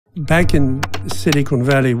Back in Silicon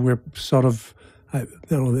Valley, we're sort of,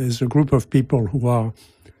 there's a group of people who are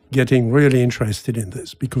getting really interested in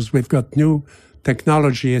this because we've got new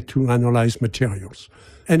technology to analyze materials.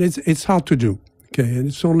 And it's hard to do, okay? And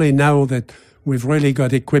it's only now that we've really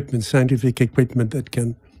got equipment, scientific equipment that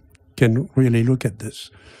can really look at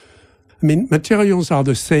this. I mean, materials are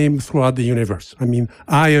the same throughout the universe. I mean,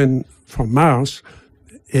 iron from Mars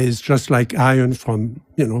is just like iron from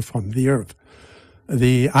the Earth.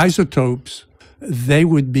 The isotopes, they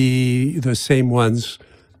would be the same ones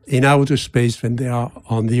in outer space when they are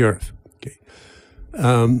on the Earth. Okay.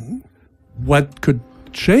 What could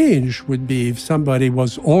change would be if somebody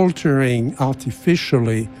was altering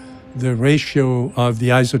artificially the ratio of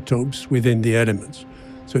the isotopes within the elements.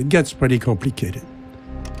 So it gets pretty complicated.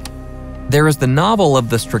 There is the novel of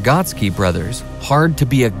the Strugatsky brothers, Hard to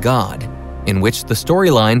be a God, in which the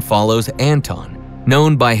storyline follows Anton,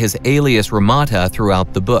 known by his alias Ramata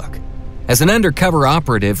throughout the book. As an undercover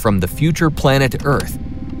operative from the future planet Earth,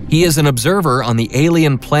 he is an observer on the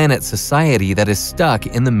alien planet society that is stuck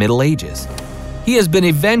in the Middle Ages. He has been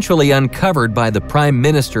eventually uncovered by the Prime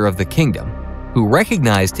Minister of the kingdom, who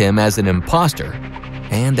recognized him as an imposter,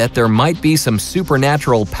 and that there might be some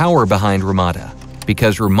supernatural power behind Ramata,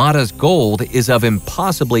 because Ramata's gold is of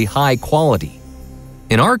impossibly high quality.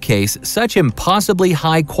 In our case, such impossibly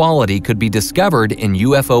high quality could be discovered in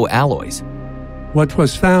UFO alloys. What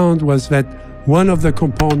was found was that one of the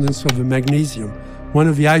components of the magnesium, one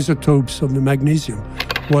of the isotopes of the magnesium,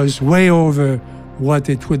 was way over what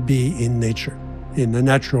it would be in nature, in the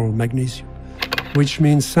natural magnesium, which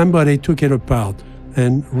means somebody took it apart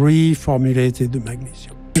and reformulated the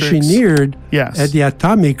magnesium. Engineered at the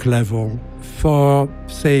atomic level for,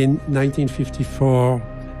 say, in 1954,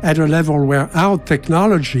 at a level where our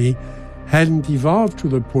technology hadn't evolved to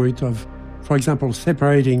the point of, for example,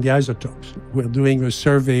 separating the isotopes. We're doing a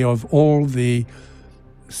survey of all the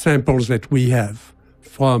samples that we have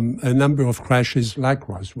from a number of crashes like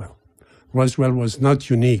Roswell. Roswell was not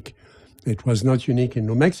unique. It was not unique in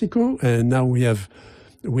New Mexico, and now we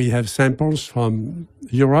have samples from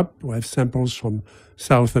Europe, we have samples from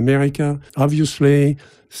South America. Obviously,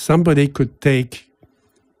 somebody could take,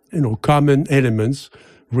 common elements,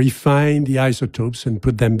 refine the isotopes and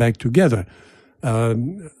put them back together.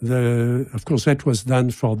 Of course, that was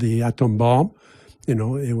done for the atom bomb,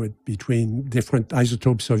 between different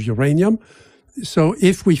isotopes of uranium. So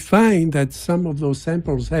if we find that some of those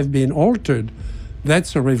samples have been altered,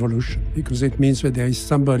 that's a revolution, because it means that there is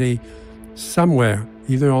somebody somewhere,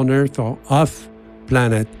 either on Earth or off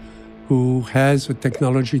planet, who has a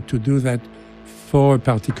technology to do that for a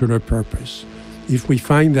particular purpose. If we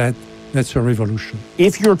find that, that's a revolution.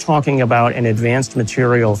 If you're talking about an advanced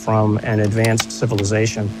material from an advanced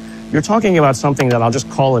civilization, you're talking about something that I'll just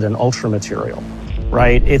call it an ultra material,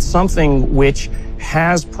 right? It's something which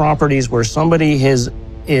has properties where somebody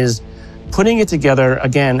is putting it together,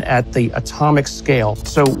 again, at the atomic scale.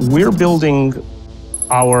 So we're building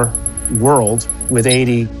our world with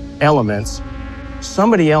 80 elements.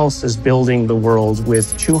 Somebody else is building the world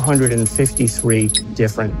with 253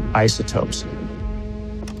 different isotopes.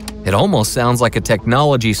 It almost sounds like a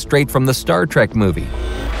technology straight from the Star Trek movie,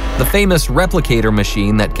 the famous replicator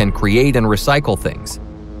machine that can create and recycle things.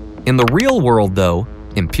 In the real world, though,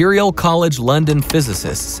 Imperial College London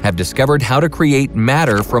physicists have discovered how to create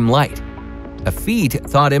matter from light, a feat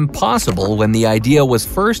thought impossible when the idea was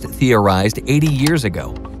first theorized 80 years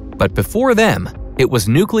ago. But before them, it was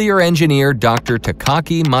nuclear engineer Dr.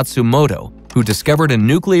 Takaki Matsumoto who discovered a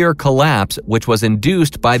nuclear collapse which was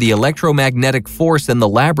induced by the electromagnetic force in the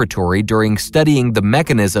laboratory during studying the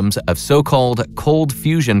mechanisms of so-called cold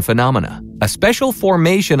fusion phenomena. A special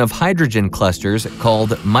formation of hydrogen clusters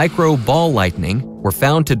called micro-ball lightning were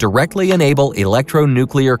found to directly enable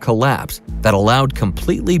electronuclear collapse that allowed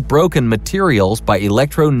completely broken materials by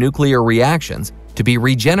electronuclear reactions to be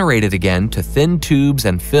regenerated again to thin tubes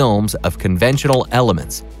and films of conventional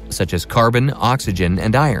elements, such as carbon, oxygen,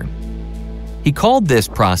 and iron. He called this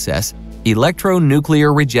process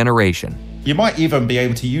electronuclear regeneration. You might even be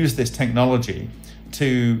able to use this technology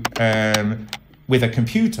to, with a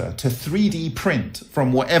computer, to 3D print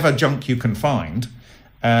from whatever junk you can find,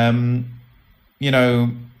 anything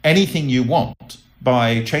you want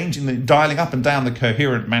by dialing up and down the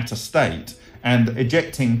coherent matter state and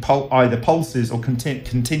ejecting either pulses or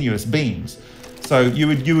continuous beams. So you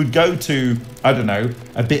would go to, I don't know,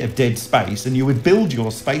 a bit of dead space, and you would build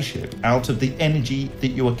your spaceship out of the energy that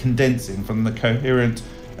you are condensing from the coherent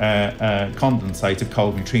condensate of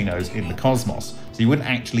cold neutrinos in the cosmos. So you wouldn't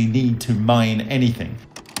actually need to mine anything.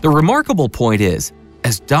 The remarkable point is,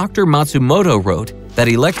 as Dr. Matsumoto wrote, that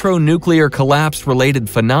electronuclear collapse-related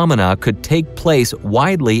phenomena could take place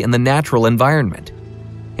widely in the natural environment.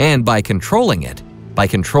 And by controlling it, by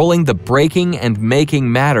controlling the breaking and making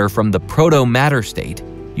matter from the proto-matter state,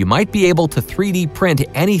 you might be able to 3D print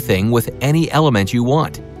anything with any element you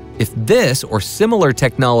want. If this or similar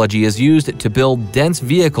technology is used to build dense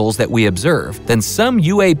vehicles that we observe, then some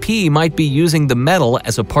UAP might be using the metal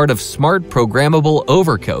as a part of smart programmable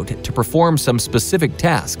overcoat to perform some specific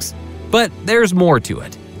tasks. But there's more to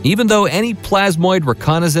it. Even though any plasmoid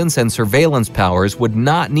reconnaissance and surveillance powers would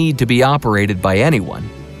not need to be operated by anyone,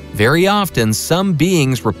 very often some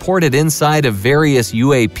beings reported inside of various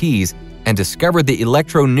UAPs and discovered the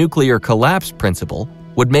electronuclear collapse principle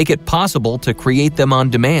would make it possible to create them on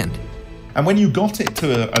demand. And when you got it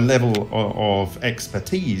to a level of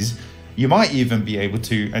expertise, you might even be able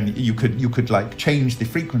to, and you could like change the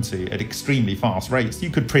frequency at extremely fast rates. You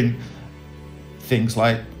could print things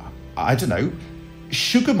like, I don't know,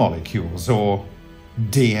 sugar molecules or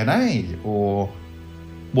DNA or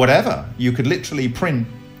whatever. You could literally print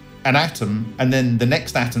an atom and then the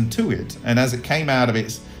next atom to it. And as it came out of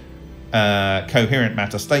its coherent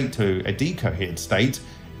matter state to a decoherent state,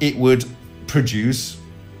 it would produce,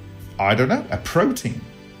 I don't know, a protein.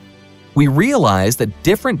 We realize that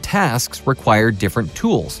different tasks require different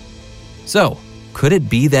tools. So, could it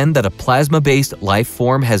be then that a plasma-based life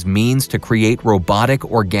form has means to create robotic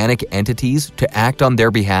organic entities to act on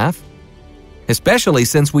their behalf? Especially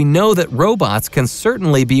since we know that robots can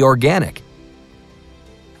certainly be organic.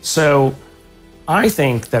 So, I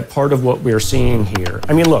think that part of what we're seeing here,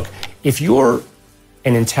 I mean, look, if you're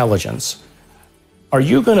an intelligence, are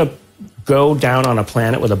you going to go down on a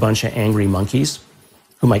planet with a bunch of angry monkeys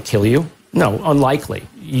who might kill you? No, unlikely.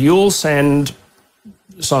 You'll send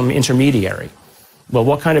some intermediary. Well,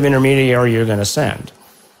 what kind of intermediary are you going to send?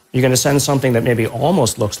 You're going to send something that maybe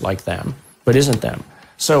almost looks like them, but isn't them.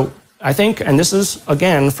 So I think, and this is,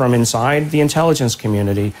 again, from inside the intelligence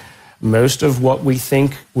community, most of what we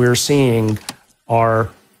think we're seeing are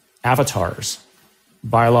avatars,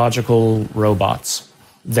 biological robots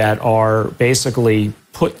that are basically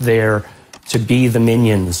put there to be the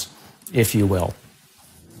minions, if you will.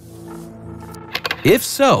 If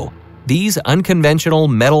so, these unconventional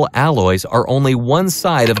metal alloys are only one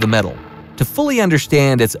side of the metal. To fully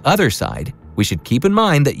understand its other side, we should keep in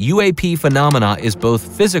mind that UAP phenomena is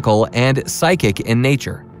both physical and psychic in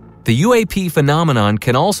nature. The UAP phenomenon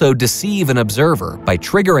can also deceive an observer by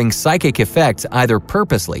triggering psychic effects either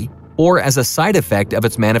purposely or as a side effect of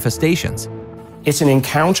its manifestations. It's an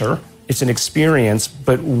encounter, it's an experience,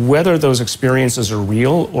 but whether those experiences are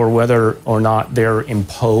real or whether or not they're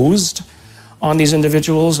imposed on these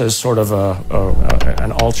individuals as sort of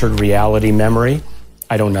an altered reality memory,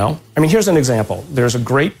 I don't know. I mean, here's an example. There's a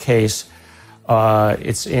great case,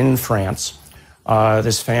 it's in France.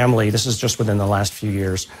 This family, this is just within the last few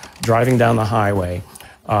years, driving down the highway,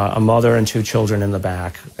 a mother and two children in the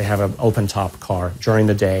back. They have an open-top car during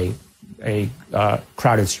the day, a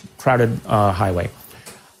crowded highway.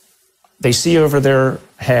 They see over their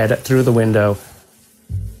head through the window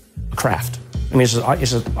a craft. I mean, it's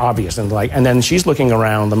just obvious, and then she's looking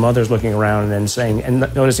around. The mother's looking around and saying, and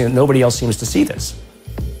noticing that nobody else seems to see this.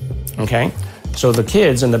 Okay, so the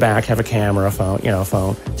kids in the back have a camera, a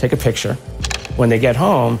phone, take a picture. When they get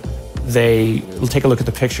home, they take a look at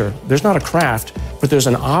the picture. There's not a craft, but there's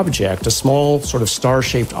an object, a small sort of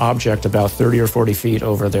star-shaped object about 30 or 40 feet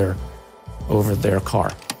over their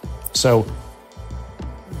car. So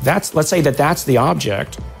let's say that's the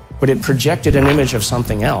object, but it projected an image of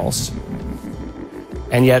something else,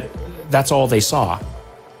 and yet that's all they saw.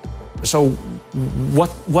 So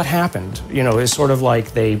what happened? You know, it's sort of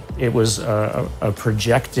like it was a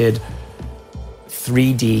projected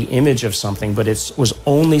 3D image of something, but it was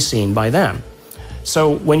only seen by them.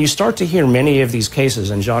 So when you start to hear many of these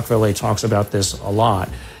cases, and Jacques Vallée talks about this a lot,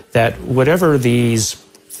 that whatever these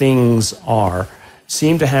things are,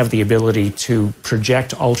 seem to have the ability to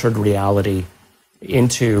project altered reality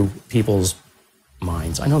into people's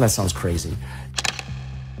minds. I know that sounds crazy.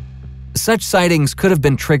 Such sightings could have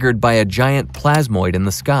been triggered by a giant plasmoid in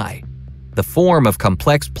the sky, the form of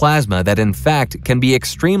complex plasma that in fact can be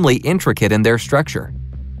extremely intricate in their structure.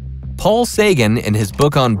 Paul Sagan, in his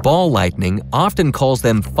book on ball lightning, often calls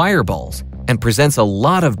them fireballs and presents a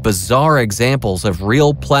lot of bizarre examples of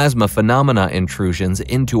real plasma phenomena intrusions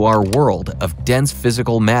into our world of dense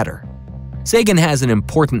physical matter. Sagan has an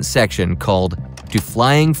important section called "Do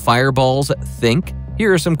Flying Fireballs Think?"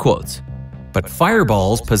 Here are some quotes. "But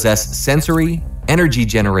fireballs possess sensory, energy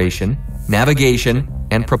generation, navigation,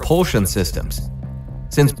 and propulsion systems.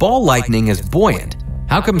 Since ball lightning is buoyant,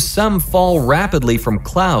 How come some fall rapidly from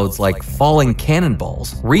clouds like falling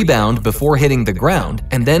cannonballs, rebound before hitting the ground,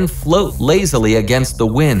 and then float lazily against the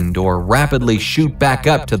wind or rapidly shoot back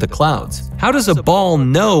up to the clouds? How does a ball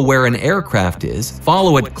know where an aircraft is,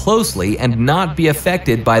 follow it closely, and not be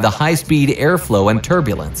affected by the high-speed airflow and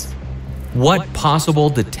turbulence? What possible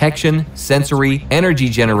detection, sensory, energy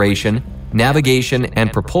generation, navigation,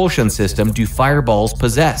 and propulsion system do fireballs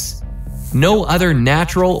possess? No other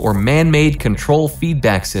natural or man-made control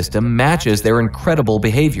feedback system matches their incredible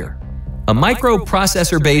behavior. A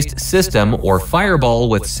microprocessor-based system or fireball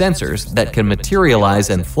with sensors that can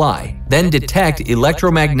materialize and fly, then detect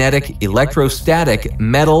electromagnetic, electrostatic,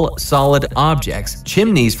 metal, solid objects,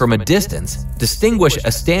 chimneys from a distance, distinguish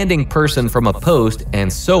a standing person from a post,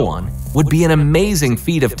 and so on, would be an amazing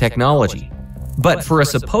feat of technology. But for a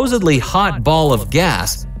supposedly hot ball of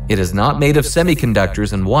gas, it is not made of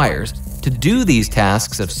semiconductors and wires. To do these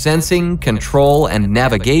tasks of sensing, control, and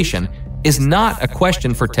navigation is not a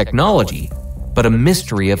question for technology, but a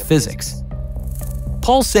mystery of physics.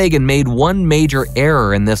 Paul Sagan made one major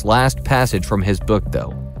error in this last passage from his book,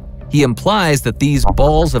 though. He implies that these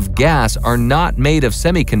balls of gas are not made of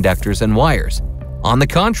semiconductors and wires. On the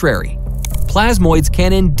contrary, plasmoids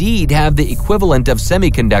can indeed have the equivalent of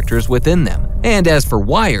semiconductors within them. And as for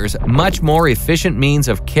wires, much more efficient means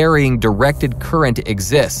of carrying directed current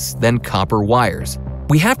exists than copper wires.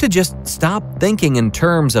 We have to just stop thinking in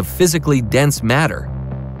terms of physically dense matter.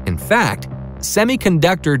 In fact,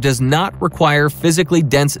 semiconductor does not require physically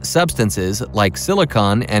dense substances like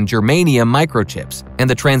silicon and germanium microchips, and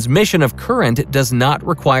the transmission of current does not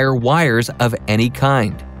require wires of any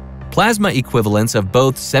kind. Plasma equivalents of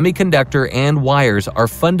both semiconductor and wires are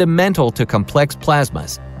fundamental to complex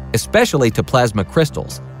plasmas, especially to plasma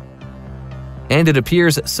crystals. And it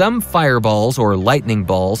appears some fireballs or lightning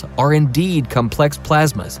balls are indeed complex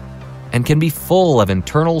plasmas and can be full of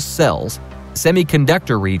internal cells,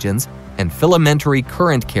 semiconductor regions, and filamentary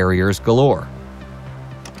current carriers galore.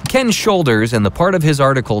 Ken Shoulders, in the part of his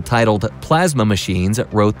article titled Plasma Machines,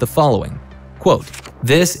 wrote the following, quote,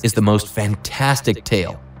 "This is the most fantastic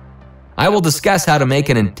tale. I will discuss how to make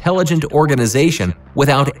an intelligent organization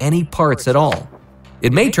without any parts at all.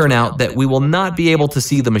 It may turn out that we will not be able to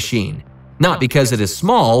see the machine, not because it is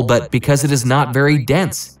small, but because it is not very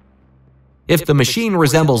dense. If the machine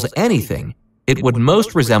resembles anything, it would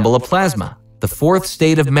most resemble a plasma, the fourth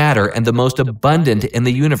state of matter and the most abundant in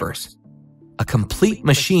the universe. A complete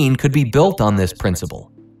machine could be built on this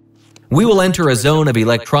principle. We will enter a zone of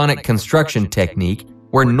electronic construction technique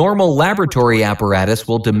where normal laboratory apparatus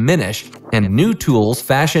will diminish and new tools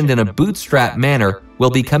fashioned in a bootstrap manner will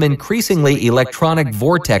become increasingly electronic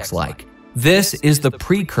vortex-like. This is the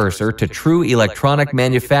precursor to true electronic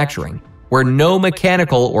manufacturing, where no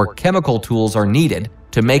mechanical or chemical tools are needed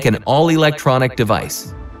to make an all-electronic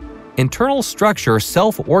device. Internal structure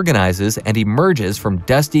self-organizes and emerges from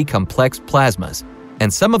dusty, complex plasmas,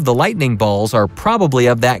 and some of the lightning balls are probably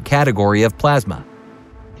of that category of plasma.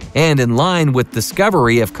 And in line with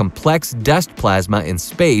discovery of complex dust plasma in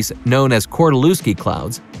space known as Kortolewski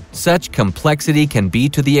clouds, such complexity can be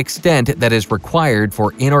to the extent that is required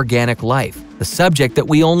for inorganic life, the subject that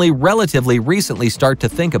we only relatively recently start to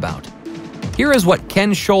think about. Here is what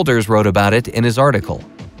Ken Shoulders wrote about it in his article.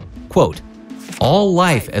 Quote, "All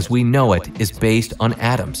life as we know it is based on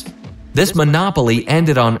atoms. This monopoly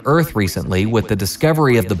ended on Earth recently with the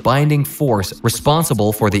discovery of the binding force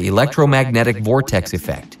responsible for the electromagnetic vortex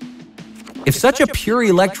effect. If such a pure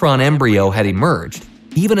electron embryo had emerged,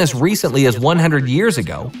 even as recently as 100 years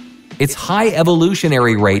ago, its high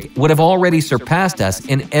evolutionary rate would have already surpassed us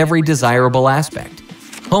in every desirable aspect.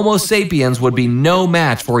 Homo sapiens would be no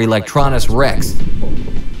match for Electronus Rex.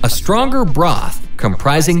 A stronger broth,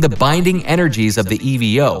 comprising the binding energies of the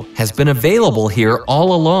EVO, has been available here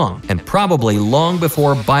all along, and probably long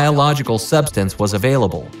before biological substance was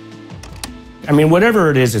available." I mean, whatever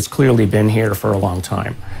it is, it's clearly been here for a long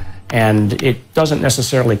time. And it doesn't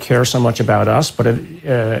necessarily care so much about us, but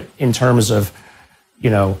in terms of,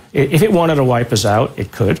 if it wanted to wipe us out,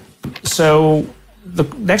 it could. So the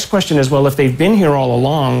next question is, well, if they've been here all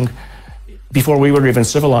along, before we were even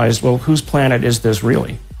civilized, well, whose planet is this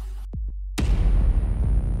really?